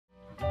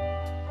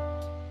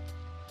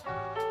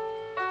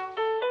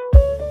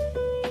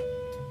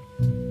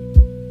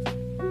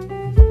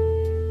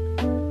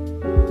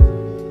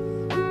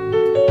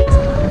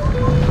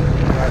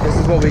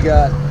what we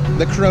got.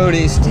 The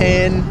cronies,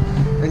 Tan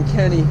and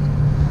Kenny.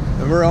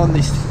 And we're on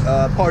this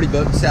party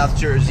boat in South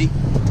Jersey.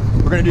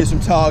 We're gonna do some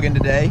togging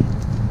today.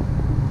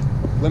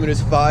 Limit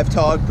is 5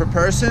 tog per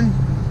person.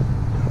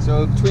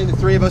 So between the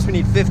 3 of us, we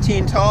need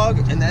 15 tog,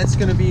 and that's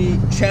gonna be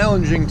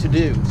challenging to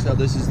do. So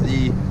this is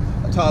the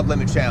tog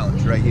limit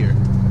challenge right here.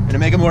 And to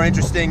make it more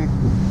interesting,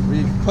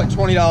 we put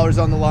 $20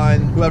 on the line.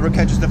 Whoever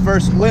catches the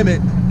first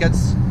limit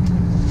gets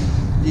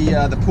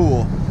the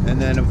pool. And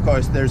then of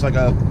course there's like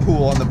a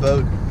pool on the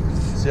boat.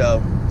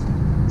 So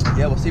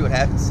yeah, we'll see what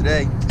happens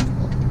today.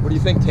 What do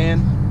you think, Tan?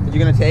 Are you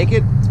gonna take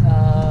it?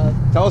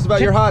 Tell us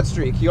about your hot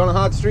streak. You on a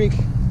hot streak?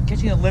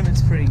 Catching a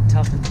limit's pretty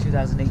tough in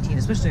 2018,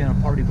 especially on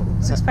a party boat.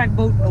 6-pack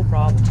boat, no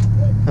problem.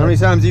 How many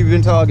times have you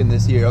been togging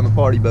this year on the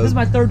party boat? This is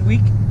my third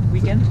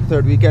weekend.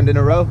 Third weekend in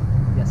a row?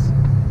 Yes.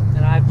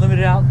 And I've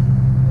limited out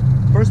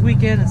first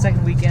weekend and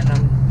second weekend.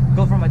 I'm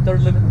going for my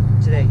 3rd limit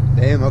today.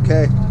 Damn,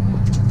 okay.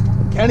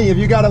 Kenny, have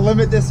you got a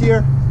limit this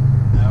year?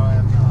 No, I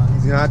have not.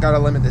 He's not got a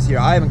limit this year.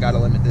 I haven't got a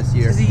limit this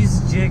year. Because he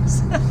uses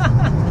jigs.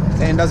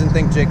 Dan doesn't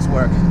think jigs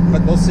work,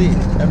 but we'll see.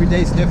 Every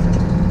day's different.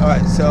 All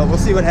right, so we'll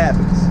see what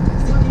happens.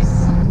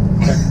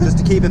 Just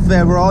to keep it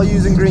fair, we're all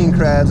using green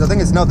crabs. I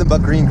think it's nothing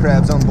but green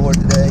crabs on board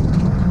today.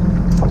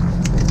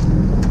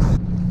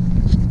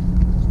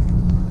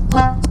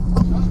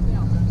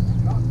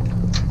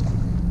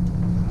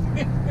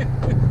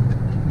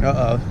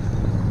 Uh-oh.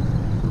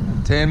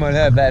 Tan might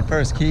have that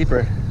first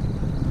keeper.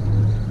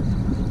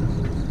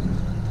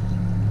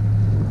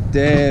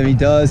 Damn, he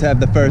does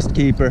have the first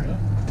keeper.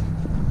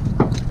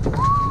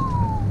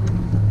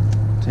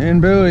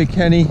 Tan buoy,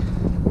 Kenny.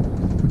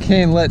 We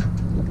can't let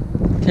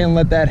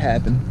that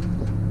happen.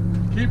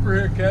 Keeper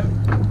here, Kev.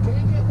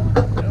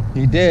 Yep.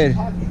 He did.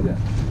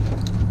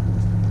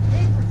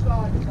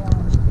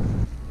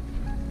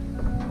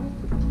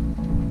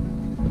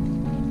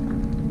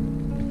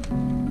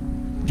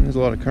 There's a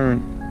lot of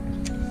current.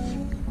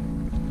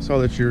 I saw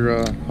that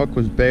your hook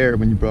was bare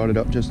when you brought it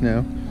up just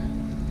now.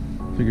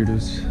 Figured it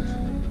was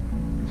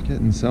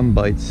getting some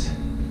bites.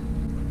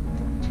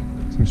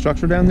 Some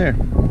structure down there.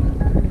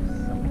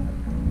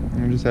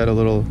 I just had a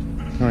little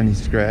tiny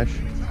scratch,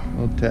 a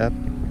little tap.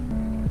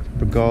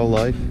 Begall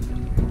life.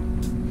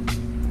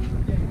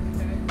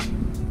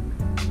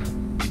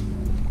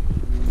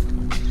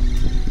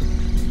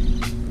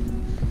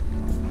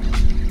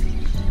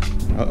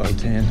 Uh-oh,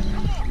 Tan.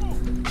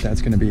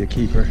 That's gonna be a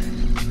keeper.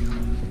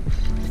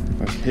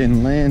 If I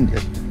can land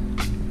it.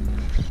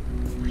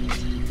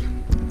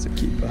 That's a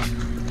keeper.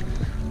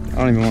 I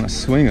don't even want to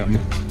swing him.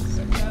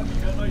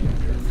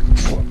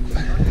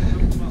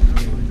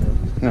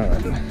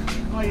 Alright.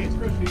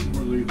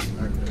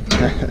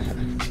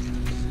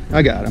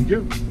 I got him.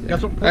 Yeah.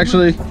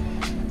 Actually,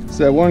 it's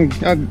that one.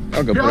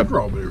 I'll go put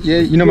up. Yeah,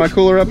 you know my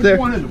cooler up there? Which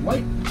one is it?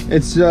 White?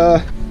 It's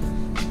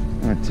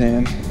alright,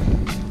 Tan.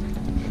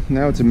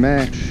 Now it's a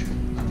match.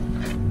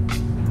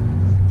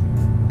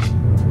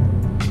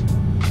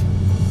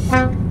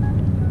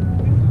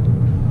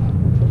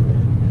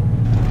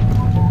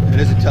 It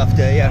is a tough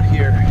day out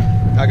here.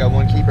 I got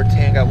 1 keeper,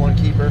 Tan got 1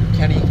 keeper,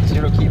 Kenny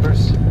 0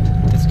 keepers.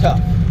 It's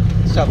tough.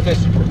 It's tough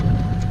fishing.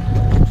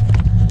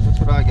 That's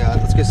what I got.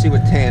 Let's go see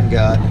what Tan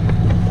got.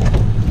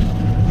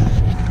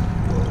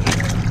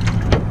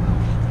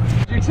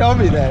 Did you tell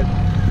me that?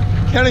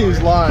 Kenny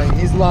was lying.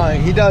 He's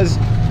lying. He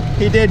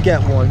did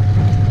get one.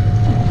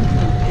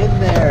 In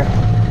there.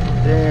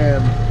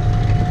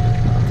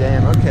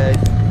 Damn, okay.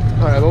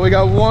 Alright, well we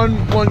got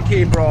one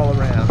keeper all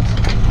around.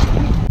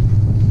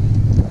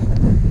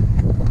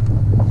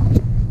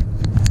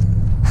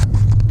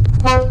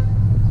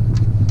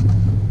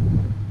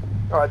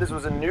 Alright, this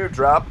was a new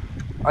drop.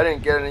 I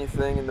didn't get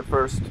anything in the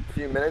first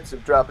few minutes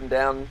of dropping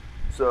down,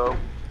 so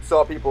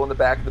saw people in the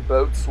back of the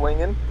boat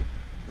swinging,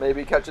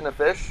 maybe catching a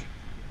fish.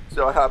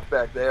 So I hopped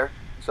back there,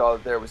 saw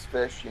that there was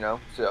fish, you know,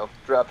 so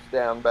dropped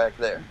down back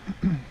there.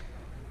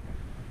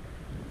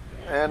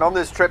 And on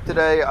this trip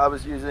today, I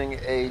was using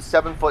a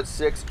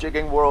 7'6"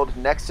 Jigging World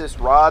Nexus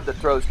rod that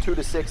throws 2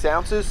 to 6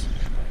 ounces.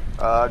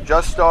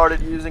 Just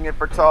started using it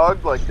for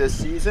tog like this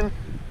season,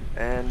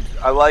 and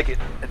I like it.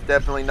 It's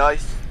definitely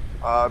nice.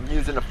 I'm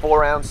using a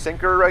 4-ounce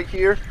sinker right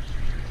here.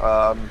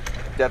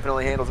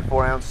 Definitely handles a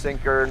 4-ounce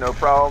sinker, no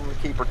problem.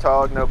 Keeper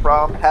tog, no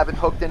problem. Haven't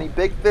hooked any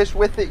big fish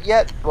with it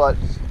yet, but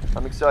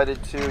I'm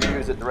excited to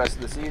use it the rest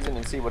of the season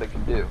and see what it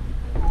can do.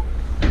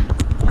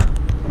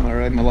 All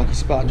right, my lucky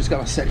spot. Just got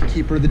my second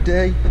keeper of the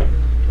day.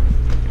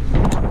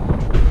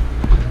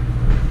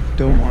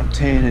 Don't want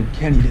Tan and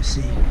Kenny to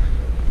see.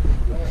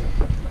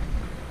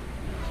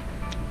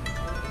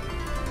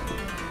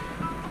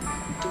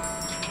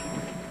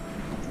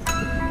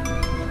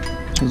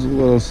 There's a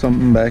little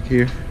something back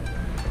here.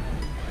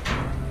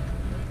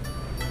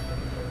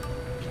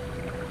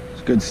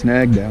 There's a good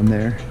snag down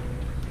there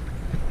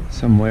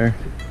somewhere.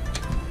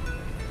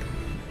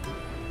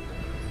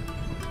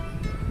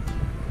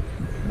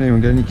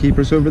 Anyone got any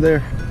keepers over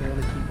there?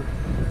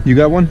 You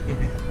got one?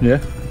 Yeah?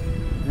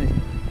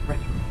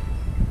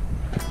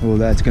 Well,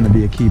 that's gonna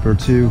be a keeper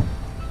too.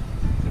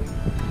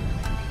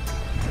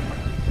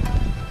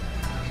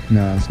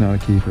 No, it's not a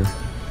keeper.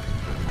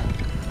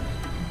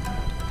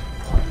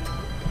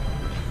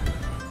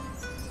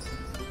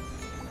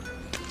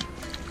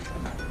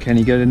 Can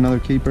he get another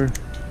keeper?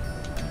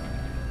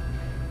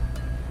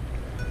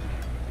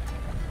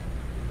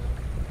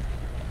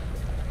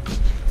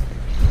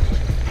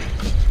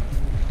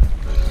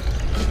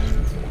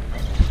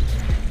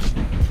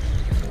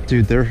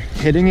 Dude, they're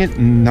hitting it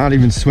and not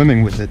even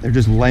swimming with it. They're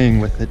just laying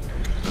with it.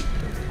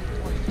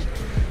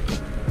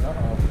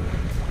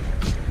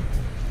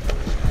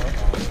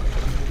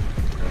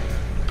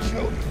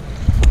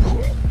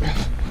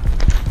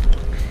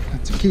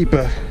 That's a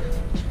keeper.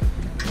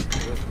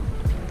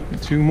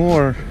 Two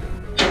more.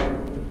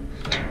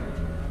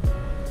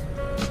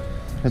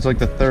 That's like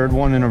the third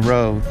one in a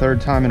row,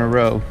 third time in a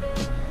row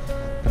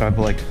that I've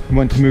like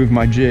went to move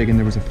my jig and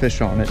there was a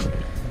fish on it.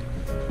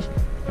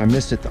 I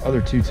missed it the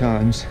other 2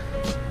 times.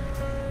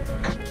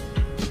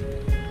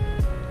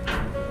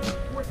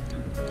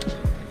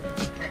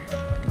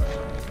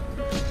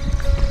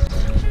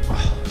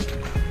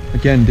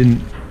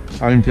 Again,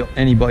 I didn't feel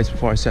any bites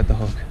before I set the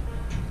hook.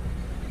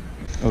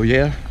 Oh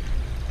yeah?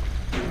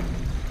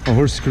 Oh,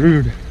 we're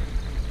screwed.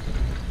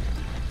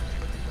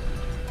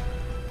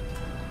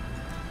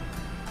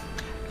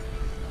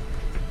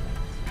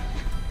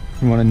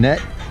 You want a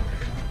net?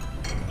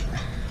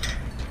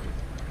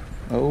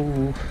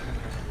 Oh,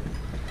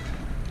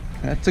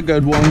 that's a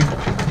good one.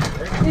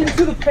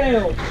 Into the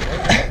pail.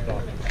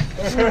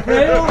 Into the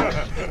pail.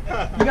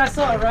 You guys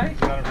saw it,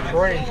 right?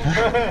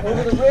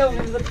 Over the rail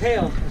into the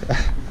pail.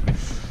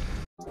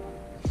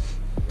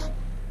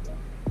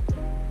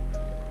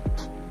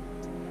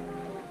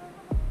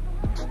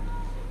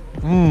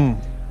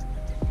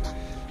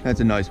 That's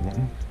a nice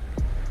one.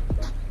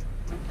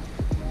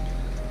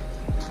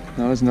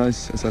 Not as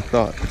nice as I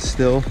thought, but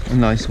still a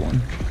nice one.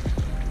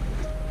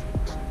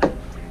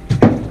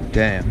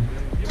 Damn.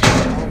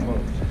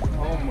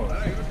 Almost.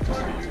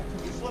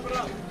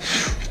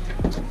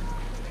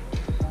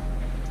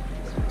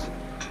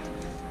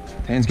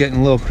 Dan's getting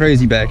a little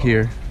crazy back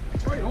here.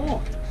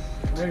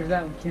 There's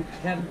that one,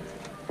 Kevin.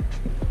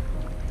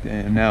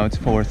 Damn, now it's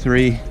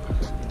 4-3.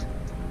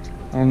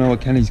 I don't know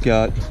what Kenny's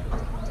got.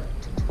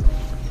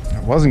 I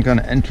wasn't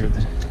gonna enter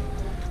the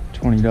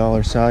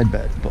 $20 side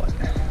bet, but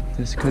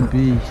this could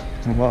be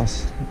a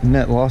loss, a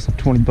net loss of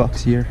 20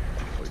 bucks here.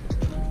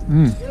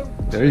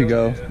 There you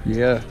go.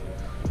 Yeah.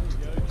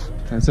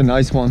 That's a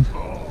nice one.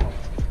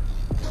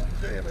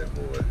 Damn it,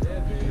 boy.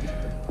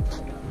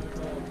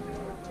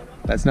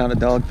 That's not a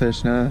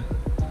dogfish, no.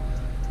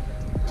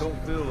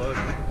 Don't feel like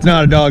it. It's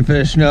not a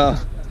dogfish, no.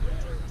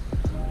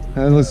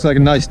 That looks like a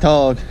nice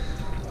tog.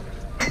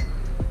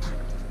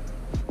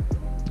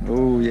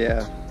 Oh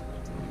yeah.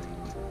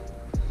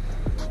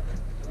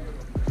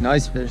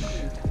 Nice fish.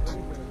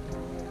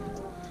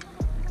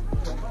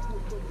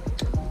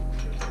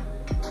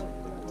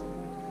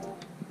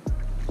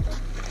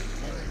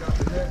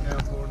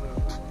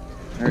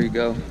 There you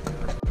go.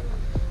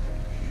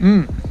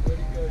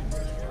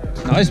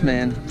 Nice,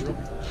 man.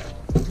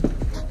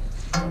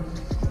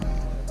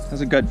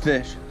 That's a good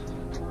fish.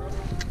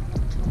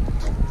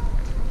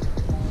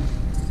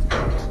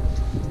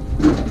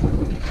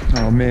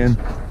 Oh man.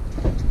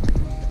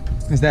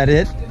 Is that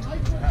it?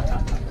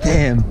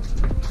 Damn.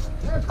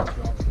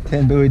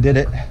 Tan Buoy did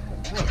it.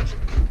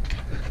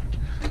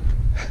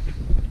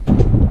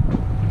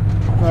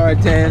 All right,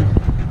 Tan.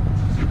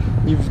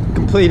 You've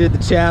completed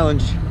the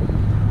challenge.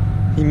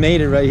 He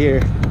made it right here.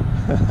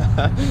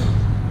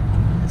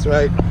 That's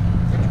right.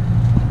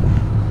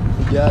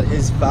 He got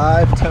his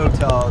 5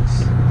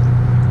 tautogs.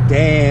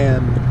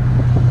 Damn.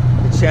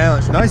 The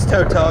challenge. Nice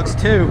tautogs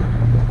too.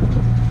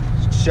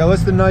 Show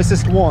us the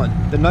nicest one.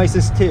 The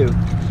nicest 2.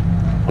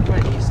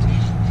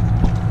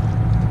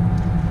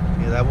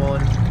 Yeah, that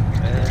one.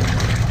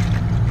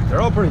 And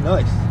they're all pretty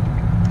nice.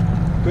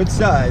 Good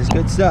size,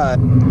 good size.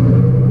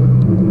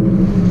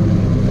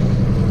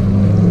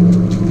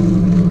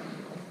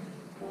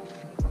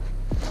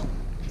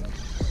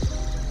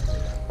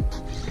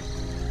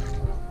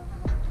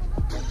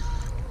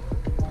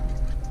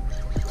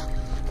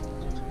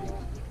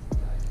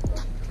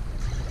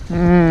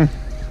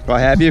 Do I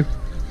have you?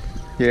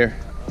 Here.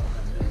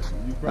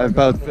 I have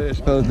both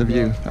of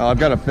you. Oh, I've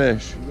got a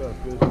fish.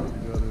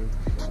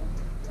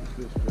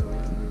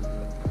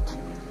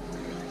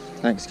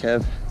 Thanks,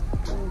 Kev.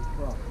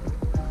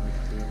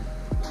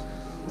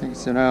 Thanks,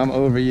 so now I'm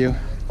over you.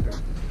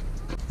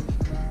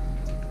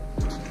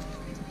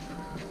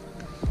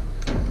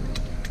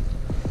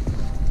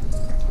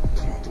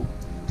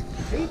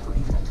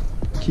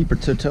 Keeper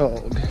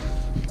tautog.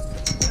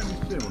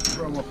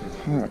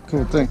 Alright,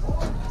 cool thing.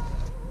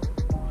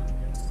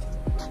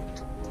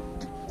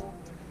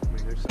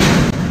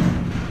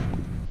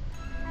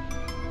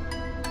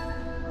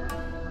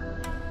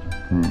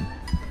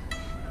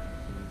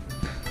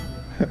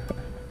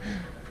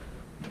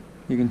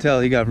 You can tell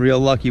he got real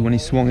lucky when he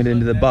swung it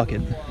into the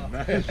bucket.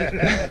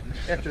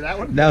 After that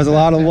one? That was a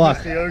lot of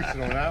luck. The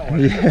ocean on that one.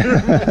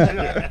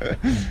 Yeah.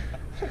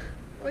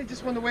 Well, he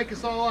just wanted to wake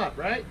us all up,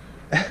 right?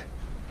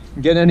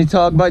 Getting any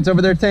tog bites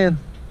over there, Tan?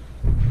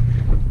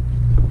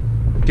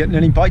 Getting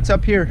any bites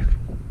up here?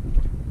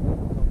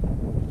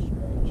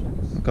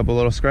 A couple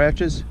little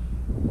scratches.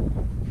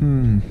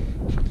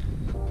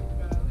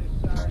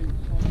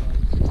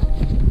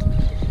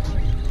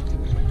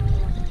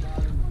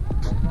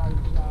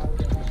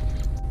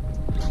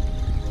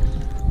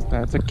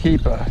 That's a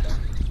keeper.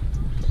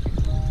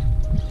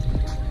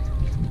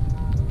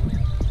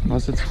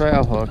 Unless it's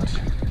foul hooked.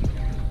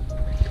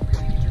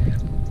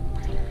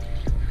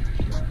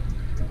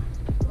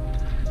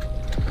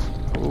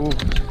 Oh,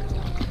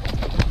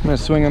 I'm gonna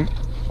swing him.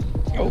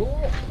 Oh,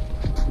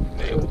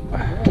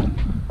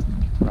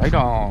 right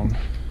on.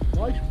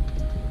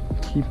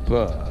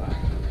 Keeper.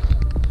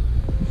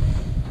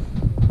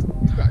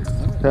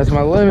 That's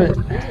my limit.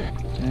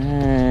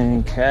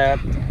 Dang, Cap.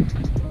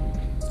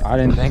 I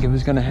didn't think it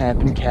was gonna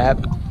happen,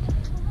 Cap.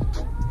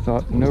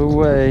 Thought, no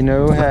way,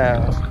 no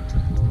how.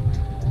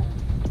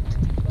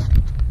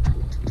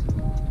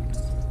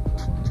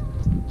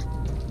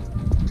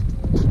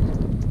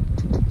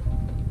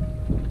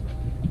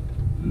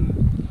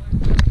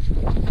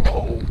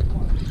 Oh.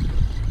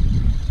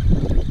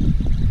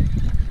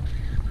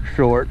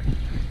 Short.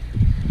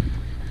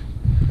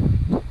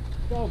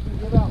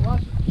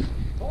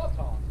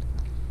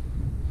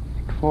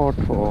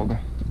 Tautog.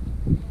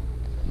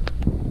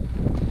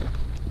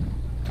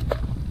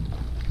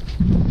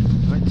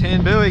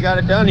 Tin Bowie got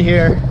it done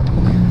here.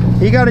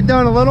 He got it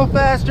done a little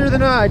faster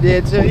than I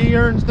did, so he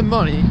earns the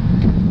money.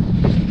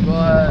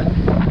 But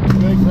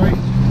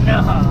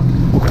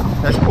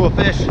that's cool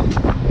fish.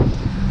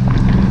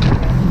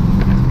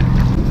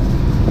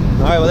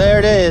 Alright, well there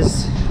it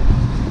is.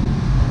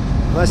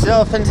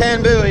 Myself and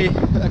Tin Bowie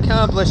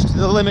accomplished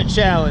the limit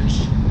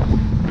challenge.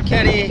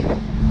 Kenny,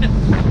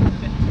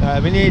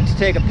 we need to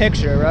take a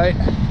picture, right?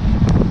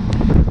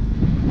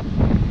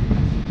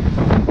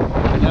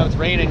 I know it's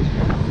raining.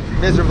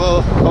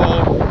 Miserable,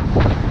 cold,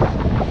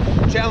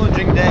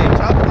 challenging day,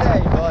 tough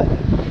day, but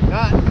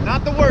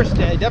not the worst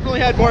day. Definitely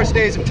had worse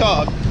days of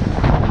tog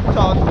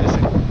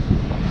fishing.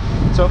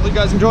 So hopefully you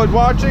guys enjoyed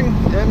watching,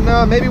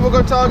 and maybe we'll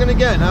go togging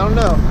again. I don't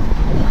know.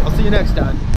 I'll see you next time.